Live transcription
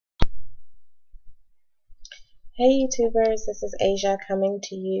Hey YouTubers, this is Asia coming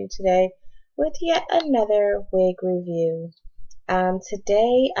to you today with yet another wig review.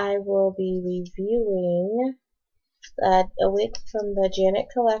 Today I will be reviewing a wig from the Janet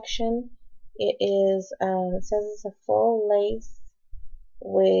collection. It says it's a full lace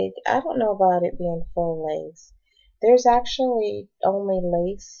wig. I don't know about it being full lace. There's actually only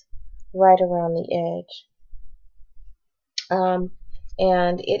lace right around the edge.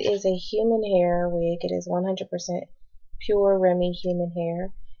 And it is a human hair wig. It is 100% pure Remy human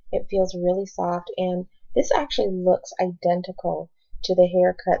hair. It feels really soft, and this actually looks identical to the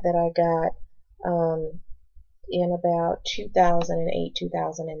haircut that I got in about 2008,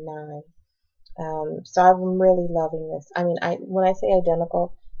 2009. So I'm really loving this. I mean, when I say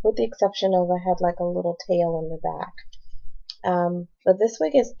identical, with the exception of I had like a little tail in the back. But this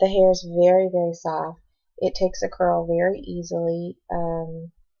wig the hair is very, very soft. It takes a curl very easily.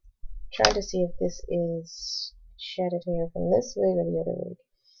 Trying to see if this is shedded hair from this wig or the other wig.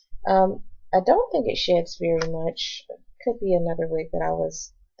 I don't think it sheds very much. Could be another wig that I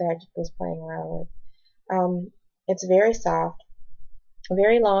was playing around with. It's very soft,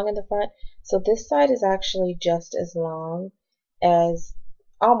 very long in the front. So this side is actually just as long as,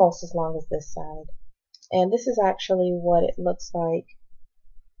 almost as long as this side. And this is actually what it looks like,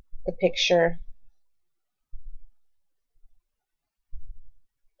 the picture.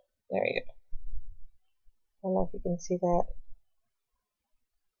 There you go. I don't know if you can see that.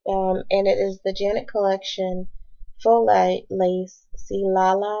 And it is the Janet collection full lace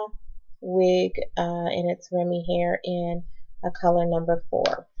Clala wig, and it's Remy hair in a color number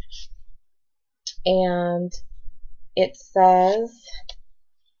 4. And it says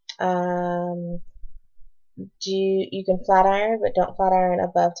you can flat iron, but don't flat iron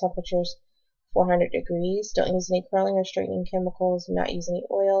above temperatures 400 degrees. Don't use any curling or straightening chemicals. Do not use any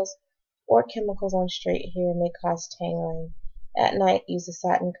oils or chemicals on straight hair, may cause tangling. At night, use a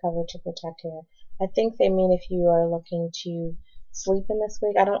satin cover to protect hair. I think they mean if you are looking to sleep in this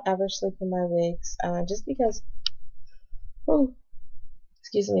wig. I don't ever sleep in my wigs, just because,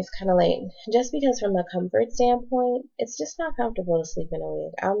 excuse me, it's kind of late. Just because from a comfort standpoint, it's just not comfortable to sleep in a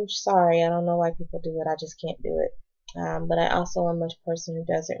wig. I'm sorry, I don't know why people do it. I just can't do it. But I also am a person who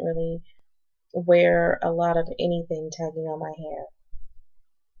doesn't really wear a lot of anything tugging on my hair.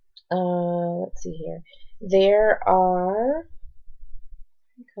 Let's see here. There are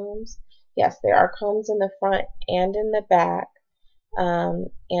combs. Yes, there are combs in the front and in the back. And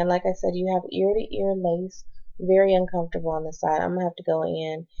like I said, you have ear-to-ear lace. Very uncomfortable on the side. I'm going to have to go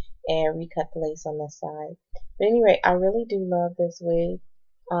in and recut the lace on this side. But anyway, I really do love this wig.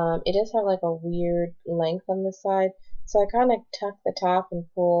 It does have like a weird length on the side. So I kind of tuck the top and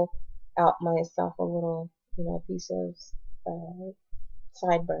pull out myself a little, piece of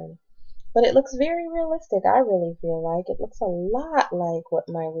sideburn. But it looks very realistic, I really feel like. It looks a lot like what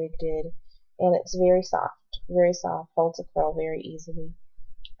my wig did. And it's very soft, holds a curl very easily.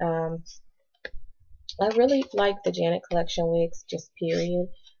 I really like the Janet collection wigs, just period.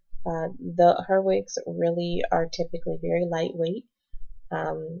 Her wigs really are typically very lightweight,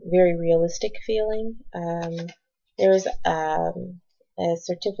 very realistic feeling. There's a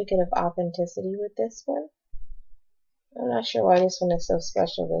certificate of authenticity with this one. I'm not sure why this one is so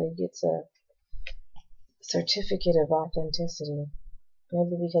special that it gets a certificate of authenticity.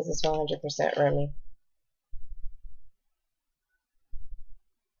 Maybe because it's 100% Remy.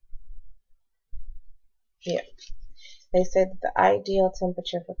 Yeah. They said that the ideal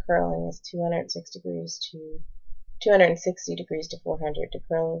temperature for curling is 260 degrees to 400. The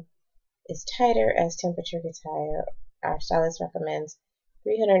curl is tighter as temperature gets higher. Our stylist recommends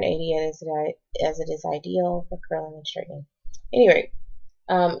 380 as it is ideal for curling and straightening. Anyway,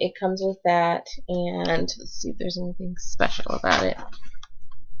 it comes with that, and let's see if there's anything special about it.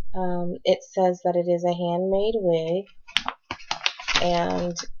 It says that it is a handmade wig,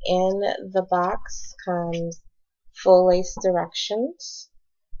 and in the box comes full lace directions.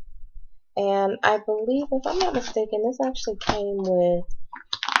 And I believe, if I'm not mistaken, this actually came with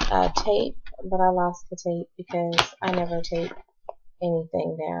tape, but I lost the tape because I never tape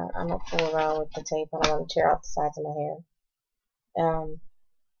anything down. I don't fool around with the tape. I don't want to tear off the sides of my hair.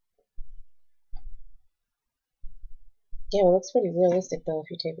 Yeah, it looks pretty realistic though if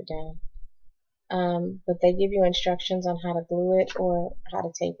you tape it down. But they give you instructions on how to glue it or how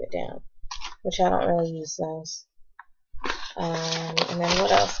to tape it down, which I don't really use those. And then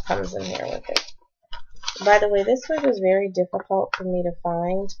what else comes in here with it? By the way, this wig was very difficult for me to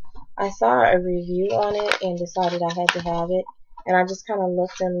find. I saw a review on it and decided I had to have it. And I just kind of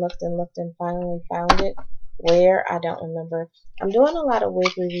looked and finally found it. Where, I don't remember. I'm doing a lot of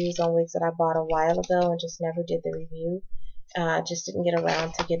wig reviews on wigs that I bought a while ago and just never did the review. Just didn't get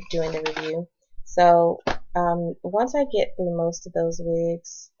around to doing the review. So once I get through most of those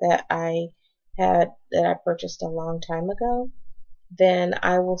wigs that I purchased a long time ago, then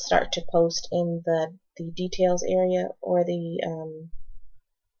I will start to post in the details area or the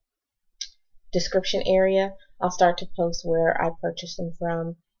description area. I'll start to post where I purchased them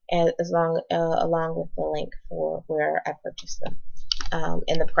from, and along with the link for where I purchased them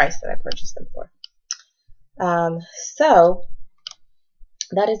and the price that I purchased them for. So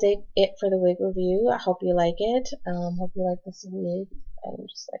that is it for the wig review. I hope you like it. Hope you like this wig. I'm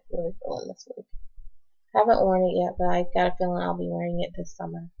just like really feeling this wig. I haven't worn it yet, but I got a feeling I'll be wearing it this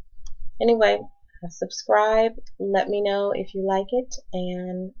summer. Anyway, subscribe. Let me know if you like it,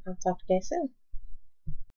 and I'll talk to you guys soon.